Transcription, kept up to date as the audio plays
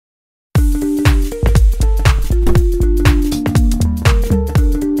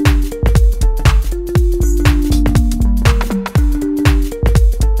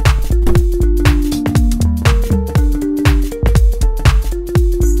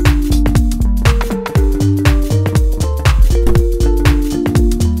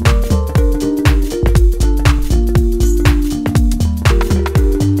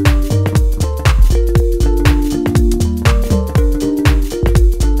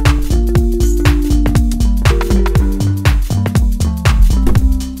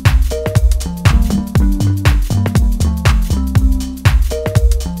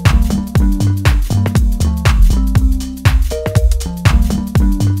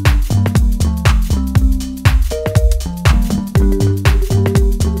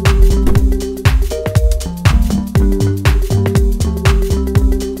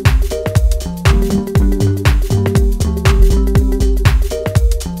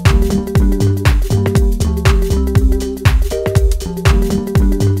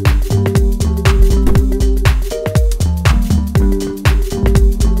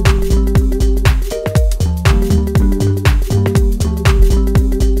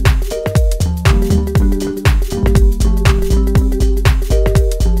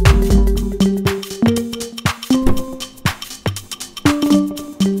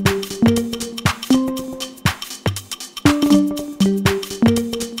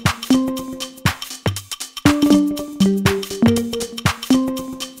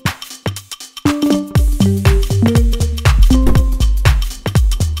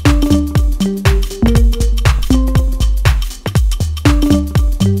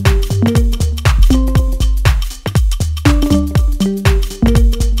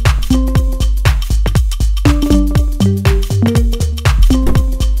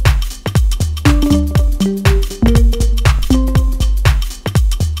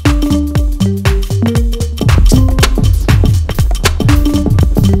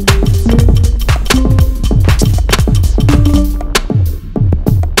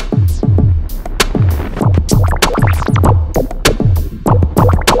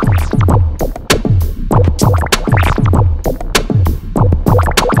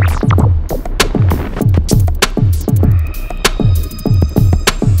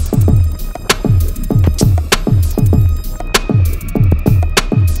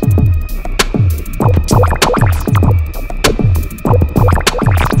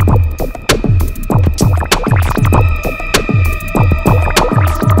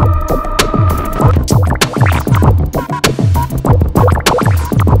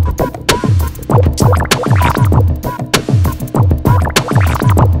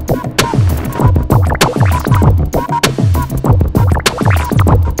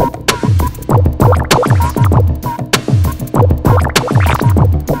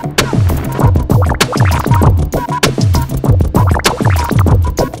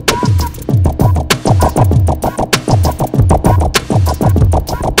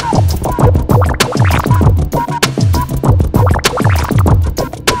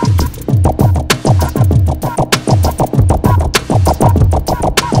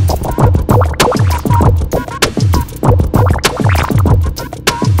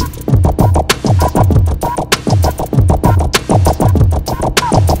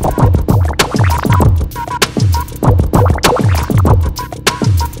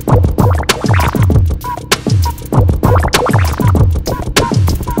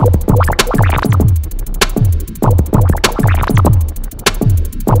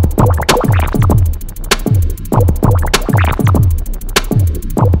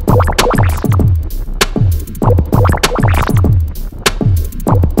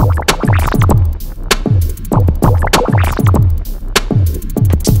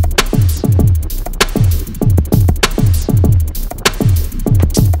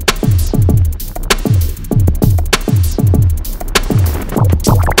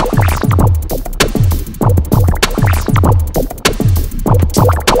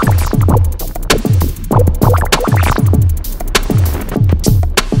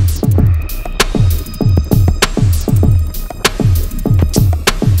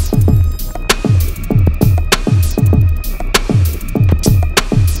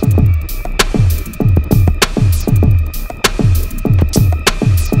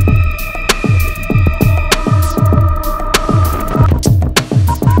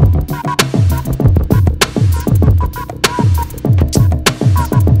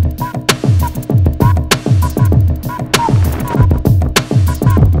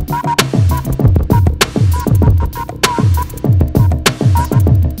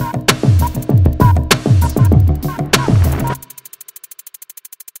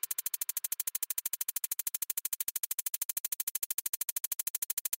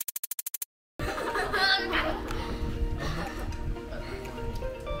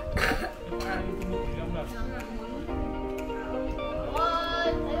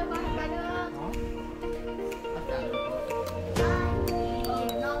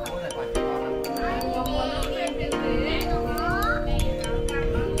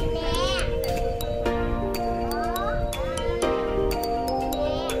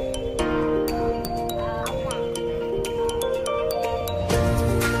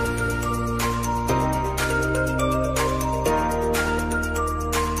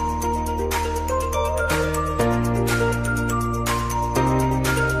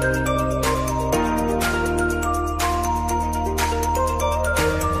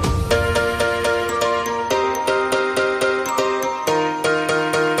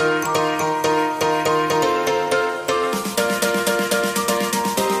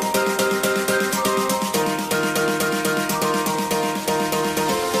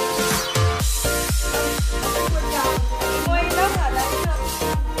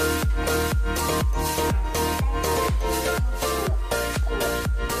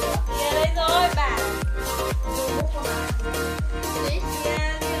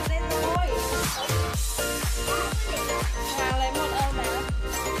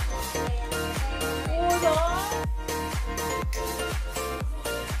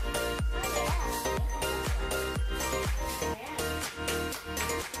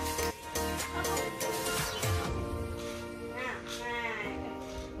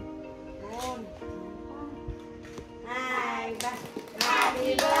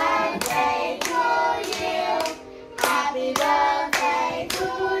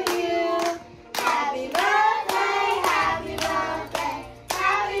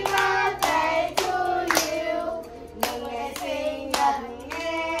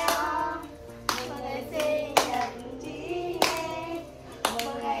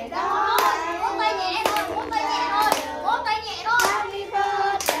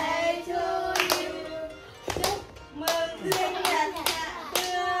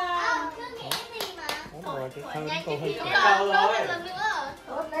hơn nhanh cô cái hơn. cầu rồi. Lần nữa.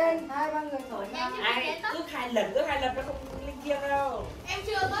 Tốt lên, 2-3 người thổi nhau. Ai ước 2 lần nó không linh thiêng đâu. Em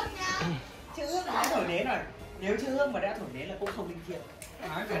chưa ước nha. Chưa ước đã thổi nến rồi. Nếu chưa ước mà đã thổi nến là cũng không linh thiêng.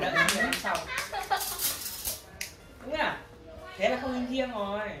 Nói phải đợi đến năm sau. Đúng à? Thế là không linh thiêng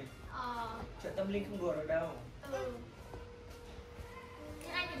rồi. Chuyện tâm linh không đùa được đâu.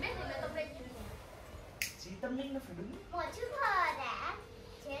 Nhưng anh thì biết gì về tâm linh như thế nào? Chỉ tâm linh nó phải đúng. Một chữ hờ đã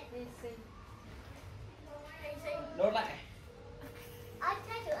chết Đi sinh. Đi sinh. Đốt lại.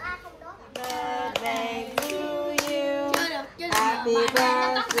 Thế chữ A không đốt à? Birthday to you. Chưa được. Happy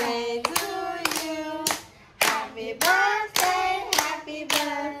birthday to you. Happy birthday, happy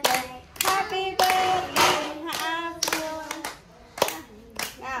birthday, happy birthday, happy birthday.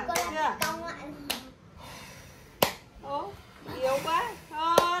 Nào, Cô chưa? làm công lại. Ố, yếu quá.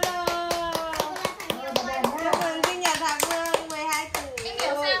 Thôi rồi. Chúc mừng sinh nhật Thạc Vương 12 tuổi. Em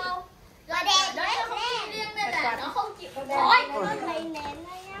hiểu sao không? Rồi đẹp, Đấy nó không chịu riêng nên là nó không chịu Thôi. thôi. lấy nến đây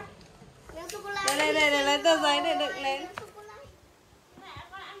nhá. Lấy sô-cô-la. Đây để lấy tờ giấy để đựng lên.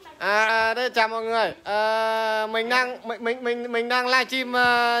 Đây chào mọi người. Mình đang livestream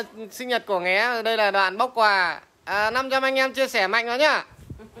sinh nhật của Nghé. Đây là đoạn bốc quà. 500 anh em chia sẻ mạnh vào nhá.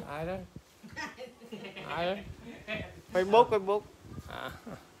 Ai đấy? Ai đấy? Facebook.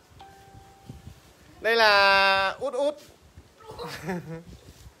 Đây là út út.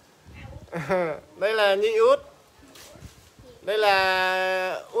 Đây là nhị út. Đây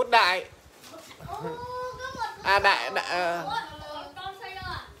là út đại. Đại Con xây đâu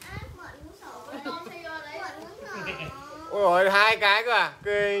à? Con xây đâu đấy. ôi ôi, 2 cái cơ à?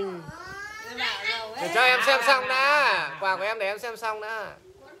 Kinh. Để cho em xem xong đã. Quà của em để em xem xong đã.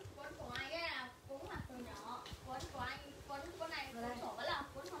 Cuốn của ai cái nào? Cuốn hoạt từ nhỏ. Cuốn của anh, cuốn này cuốn sổ vẫn là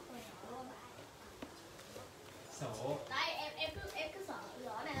cuốn hoạt từ nhỏ luôn. Sổ. Đấy em cứ sở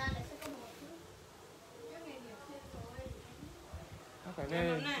lỡ này ra để xem công một chút. Cái này nhiều thêm rồi.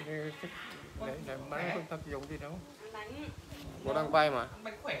 Phải để máy không tập dụng gì đâu. Bố đang quay mà.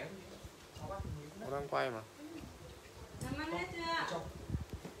 Bánh khỏe. Bố đang quay mà. Ăn hết chưa?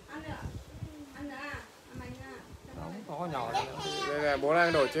 Ăn nữa. Ăn nữa à? Ăn bánh à? Không có nhỏ. Đây là bố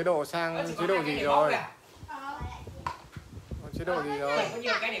đang đổi chế độ sang chế độ gì rồi? Chế độ gì rồi? Có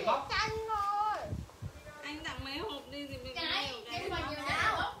nhiều cái để bóc. Anh tặng mấy hộp đi thì mình Cái mà nhiều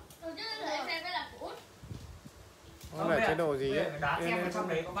đáo. Từ trước đến giờ xem đây là của út. Không phải chế độ gì ấy. Đoán xem ở trong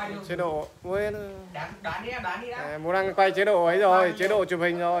đấy có bao nhiêu. Chế độ Đoán đi đã. bố đang quay chế độ ấy rồi, chế độ chụp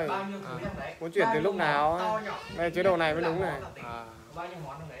hình rồi. Bao nhiêu thứ trong đấy? Muốn chuyển từ lúc nào ấy. To nhỏ. Đây chế độ này mới đúng này. Bao nhiêu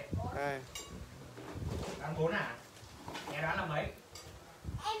món trong đấy? Đây. Đoán 4 à? Nghe đoán là mấy?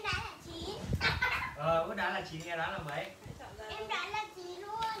 Em đoán là 9. Út đoán là 9, nghe đoán là mấy? Em đoán là 9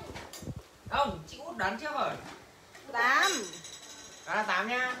 luôn. Không, chị Út đoán trước rồi. 8. Đoán là 8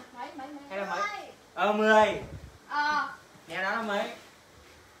 nha. Mấy. Hay là mấy? 10. Nghe đoán là mấy?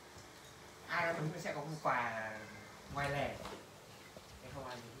 Ai đoán đúng thì sẽ có một quà ngoài lẻ. Em không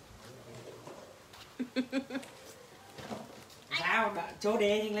ăn gì. Sao? Chốt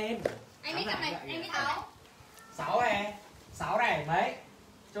đi nhanh lên. Anh biết cái này, anh biết 6. 6 này. 6 này mấy?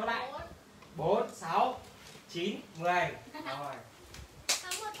 Chốt lại. 4, 6, 9, 10. Rồi. Có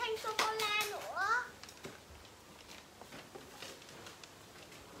một thanh sô-cô-la nữa.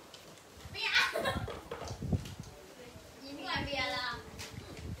 Nhìn ngoài bìa là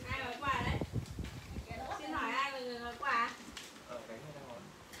Ai gói quà đấy? Xin hỏi ai là người gói quà? Cái này đang nói.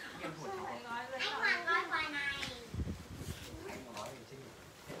 Em thổi cháu. Anh Hoàng gói quà này. Anh mà nói thì chứ.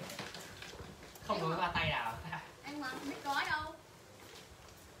 Không nói qua tay nào. anh Hoàng không biết gói đâu.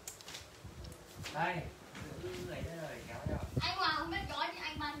 Đây. Người đây rồi kéo cho. Anh Hoàng không biết gói nhưng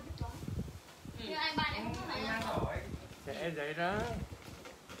anh Ban thì biết gói. Nhưng anh Ban em không phải mang là rồi. Sẽ vậy đó.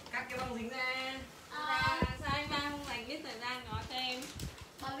 Cắt cái băng dính ra. Sao anh Ba không dành biết thời gian gói cho em?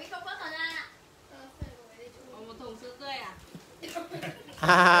 bởi vì không có thời gian ạ. Một thùng sữa tươi à?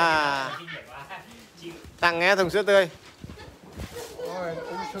 Tặng Nghe thùng sữa tươi. Ôi,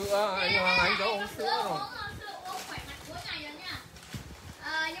 uống sữa, anh Hoàng anh cháu uống sữa rồi. Uống khỏe mạnh mỗi ngày rồi nha.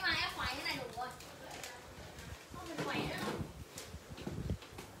 Nhưng mà em khỏe như này đủ rồi. Không cần khỏe nữa.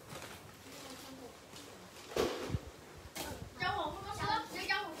 Trong hộp không có sữa, nhưng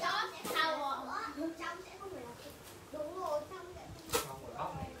trong hộp có thầu rồi. Trong sẽ không phải là sữa. Đúng rồi, trong sẽ không phải là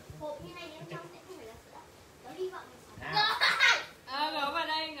sữa. Hộp như này nhưng trong sẽ không phải là sữa. Nó hy vọng là sữa. Gõ vào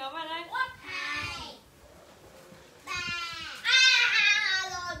đây. 2, 3.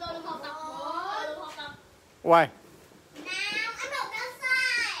 Rồi được học tập. Uầy. Nào, ăn đậu đã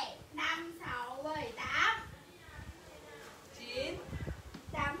sai. 5, 6, 7, 8. 9.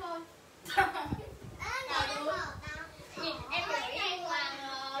 8 thôi. Nào đúng không? Em gửi anh Hoàng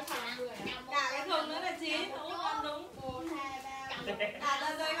thằng Cả cái thùng nữa là 9.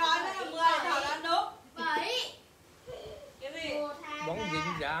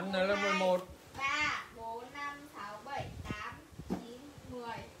 Đoán là lớp 11. 3, 4, 5, 6, 7, 8, 9, 10.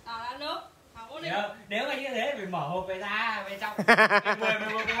 Đó là nước. Không có đi. Nếu mà như thế phải mở hộp về ra bên trong. 10,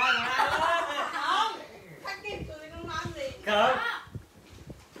 11, 12 Không. Thằng kia cười nó nói gì? Không.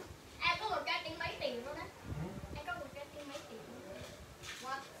 Em có một cái tính mấy tỷ luôn đấy. Em có một cái tính mấy tỷ.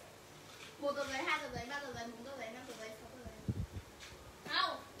 Một tờ giấy, hai tờ giấy, ba tờ giấy, bốn tờ giấy, năm tờ giấy, sáu tờ giấy.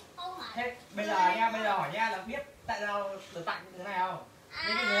 Không, không phải. Thế bây giờ hỏi nha, là biết tại sao được tặng như thế này không?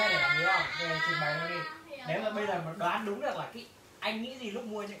 Những cái người này để làm gì không? Để trình bày nó đi. Nếu mà bây giờ mà đoán đúng được là cái anh nghĩ gì lúc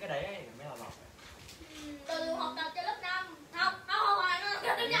mua những cái đấy thì mới là lọc. Từ học tập cho lớp 5. Không phải.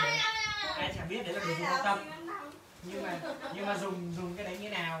 Ai chẳng biết đấy là đồ dùng học tập. Nhưng mà dùng cái đấy như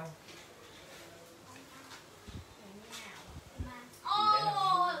nào?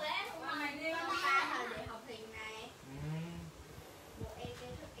 Ồ, đấy không Mày phải. đi con ta là để học hình này. Bộ em cái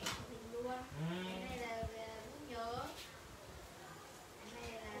thức kẻ học hình luôn. Cái này là bút nhớ. Cái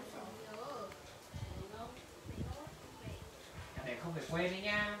này là sổ nhớ. Để không phải quên đấy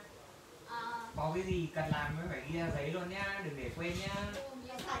nha. Có cái gì cần làm mới phải ghi ra giấy luôn nhá, đừng để quên nhá.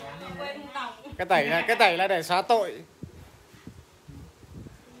 Quên không đọc. Cái tẩy là để xóa tội.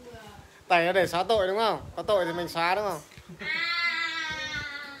 Tẩy là để xóa tội đúng không? Có tội thì mình xóa đúng không?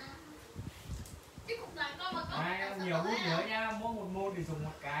 Chứ cũng là con mà con. Đấy, nhiều bút nhớ nhá, mỗi một môn thì dùng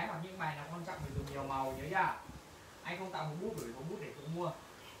một cái, hoặc những bài nào quan trọng thì dùng nhiều màu nhớ nhá. Anh không tạo một bút bởi vì có bút để tự mua.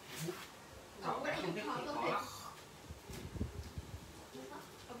 Bút chọn cái không thích thì khó lắm.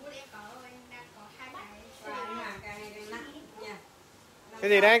 Bút em có rồi, em đang có 2 cái. Cái này đang nặng nha. Cái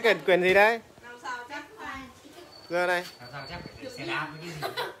gì đấy? Quyển gì đấy? Năm sau chắc phải. Giờ này. Làm sao chắc phải xe đạp với cái gì.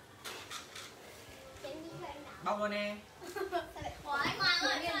 Bóc luôn em. Ủa anh Hoàng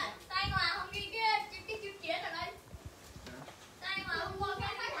ơi, sao anh Hoàng không ghi cái chữ chiến ở đây? Sao anh Hoàng không mua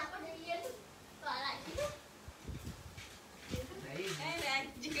cái khách hàng có chữ chiến? Gọi lại chữ. Đấy. Ê này,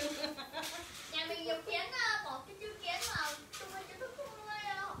 chịu. Nhà mình nhiều kiến bỏ cái chữ kiến vào chung với chữ thức không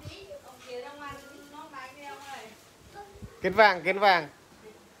hợp lý. Ông kia đang ăn nó bánh đi ông ơi. Kiến vàng. Nhiều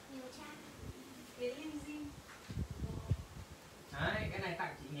trang. Kiến lim dim. Đấy, cái này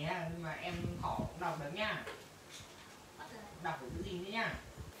tặng chị nhé, nhưng mà em Thỏ cũng đọc được nha. Đọc được cái gì nữa nha.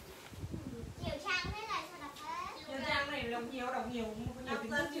 Nhiều trang thế này sao đọc thế? Nhiều trang này đọc nhiều, không có nhiều Đọc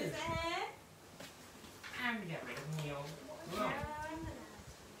tính dần chất thì chứ. sẽ hết. Ai mà đẹp để đọc nhiều, đúng không?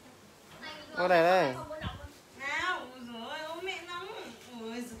 Có đây đây. Nào, rồi ôi mẹ nóng.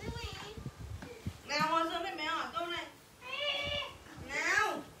 Ôi giời. Nào ngồi xuống đây mẹ hỏi câu này.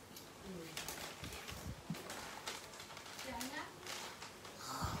 Nào.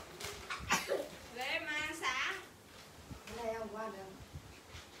 Để mang xá.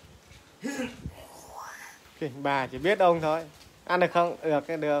 Bà chỉ biết ông thôi. Ăn được không? Được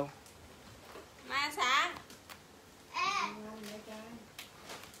cái được. Mang xá.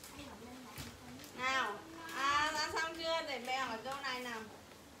 Nào. Đã xong chưa? Để mẹ hỏi câu này nào.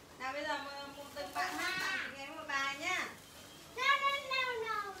 Nào bây giờ một từng bạn hát tặng chị nghe một bài nhá.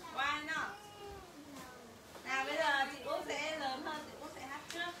 Why not? Nào bây giờ chị Út sẽ lớn hơn, chị Út sẽ hát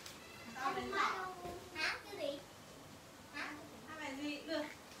trước. Sau đến nhỏ. Hát cái gì? Hát bài gì cũng được.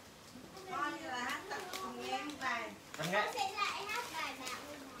 Coi như là hát tặng chị nghe một bài. Văn nghệ. Sẽ lại hát bài nào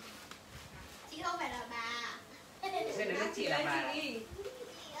luôn mà. Chị không phải là bà. Sẽ được chị là bà. Chị.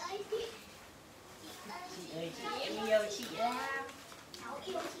 Chị ơi chị. Chị ơi, chị em yêu chị lắm. Cháu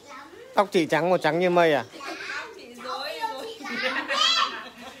yêu chị lắm. Tóc chị trắng màu trắng như mây à? Tóc chị Cháu dối yêu rồi. chị lắm.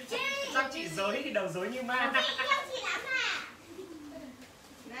 Sao chị dối thì đầu dối như ma. Chị yêu chị lắm à.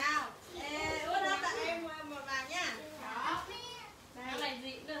 Nào. Ê, Út hát tặng em một bài nhá. Đó. Cháu này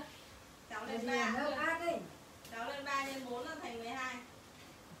gì cũng được. Cháu lên 3 cháu lên 3 nhân 4 là thành 12.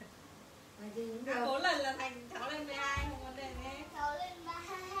 4 lần là thành cháu lên 12, không vấn đề nghe. Cháu lên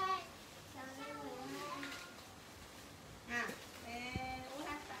 32. Cháu lên 12. À, Út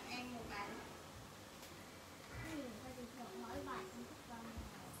hát tặng em một bài. Nói bài không thích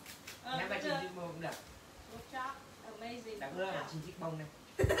văn. Em bài chim chích bông cũng được. Good job, amazing. Đáng ưa là chim chích bông này.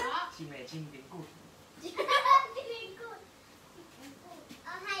 Đó. Chim này chim đến cụt.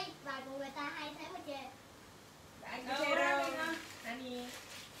 Hay bài của người ta hay thế mà chê. Anh Đâu, có chê đâu. đâu. Anh đi.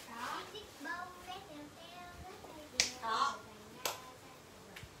 Đó. Chích bông bé teo teo bé teo. Đó.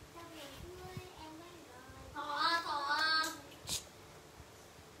 Thọ.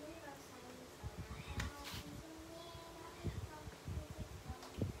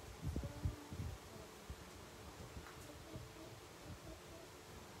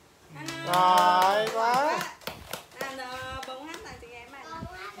 Rồi quá. Bóng hát tặng chị em bài nào.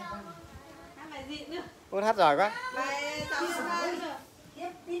 Hát bài gì nữa? Út hát giỏi quá. Bài cháu lên 3 nữa. Tiếp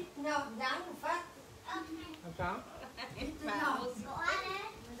tít nhau dáng một phát. Cháu. Bảo Cậu hát đấy.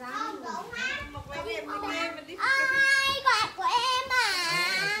 Ai, quạt của em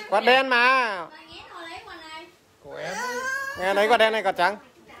à? Quạt đen mà. Bà nghe nó lấy quần này. Của em. Nghe lấy quạt đen này quạt trắng.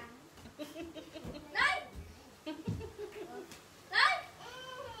 Đây. Đây.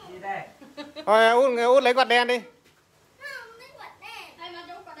 Gì đây? Thôi út lấy quạt đen đi. Không, lấy quạt đen. Đây mà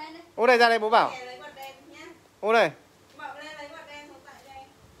chú quần đen đi. Út đây ra đây bố bảo. Lấy quạt đen nhá. Út đây. Bảo lên lấy quạt đen xuống tại đây.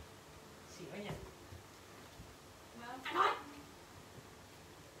 Xỉu ấy nhỉ?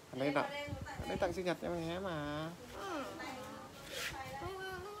 Anh ơi. Lấy tặng sinh nhật cho em hé mà.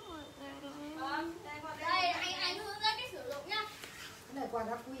 Đây anh hướng dẫn cách sử dụng nhá. Cái này quạt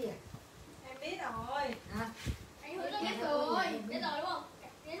ắc quy à? Em biết rồi. Hả? Anh hướng dẫn cách rồi. Biết rồi đúng không?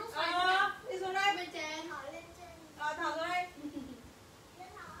 Đến lúc xoay Đi xuống đây. bên trên. Thỏ lên trên. Thỏ xuống đây. Lên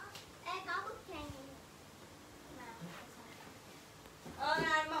thỏ. Ê, có bức tranh.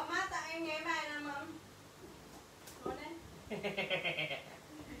 Này Mộng mát tặng em nghe bài nào Mộng. Ngồi đây.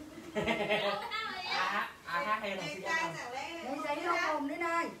 Hát hay là Em sinh trai nhật chẳng lẽ Lấy giấy lau mồm đấy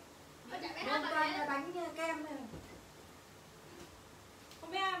này. Ôi, chả biết Hôm hát qua bài là bánh kem này.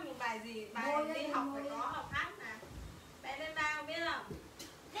 không biết một bài gì, bài Ngồi đi đây, học ngồi phải đây. có học hát mà. Bé lên ba không biết không?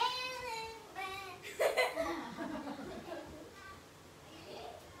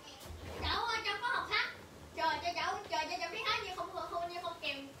 cháu có học hát. Chờ cho cháu biết hát nhưng không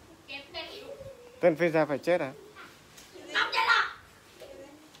kèm tên hiệu. Tên phi ra phải chết à? Không chết à?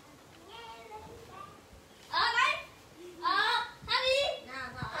 Đấy. Hát đi. Nào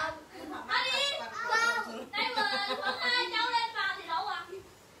Thỏ. Thỏ Hát đi. Đây mà có hai cháu lên vào thì đâu à?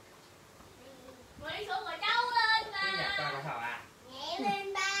 Vừa đi xuống rồi cháu lên Sinh nhật mà. toàn là Thỏ à? Nhẹ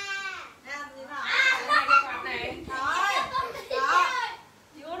lên ba. Nào gì Thỏ. Hai cái quạt này. Thôi. Đó.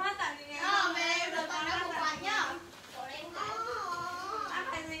 Chị Út hát tặng gì nghe không? Về em được con một quạt nhá. Hát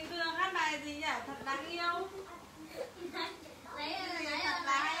bài gì Phương? Hát bài gì nhỉ? Thật đáng yêu. Lấy Thật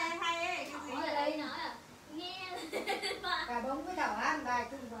là hay ấy. Cái gì? ở đây nói à. Nghe mà. Cả bóng với Thảo ăn bài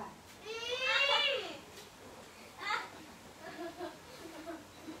chung bài.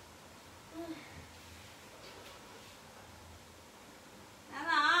 Đã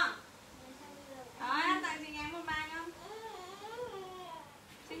rồi. Đó, hát tặng chị nghe một bài không?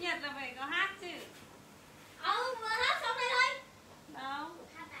 Sinh nhật là phải có hát chứ. Vừa hát xong đây thôi. Đâu?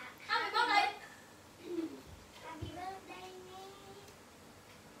 Hát bị bóc đi. Happy birthday me.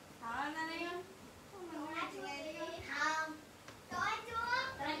 Thỏ lên đây đi. Cậu hát trước đi. Không. Cậu hát trước.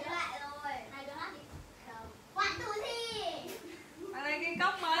 Đây trở lại rồi. Hai đứa hát đi. Không. One, two, three. Ở đây cái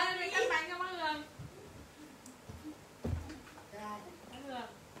cốc mới lên với cắt bánh cho mọi người. Rồi. Mọi người.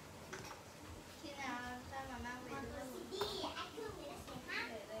 Khi nào sao mà mang về được đi, anh thương thì nó sẽ hát.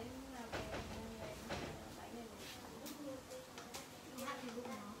 Để đấy là về bánh này.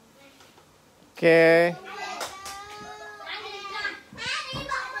 Ok.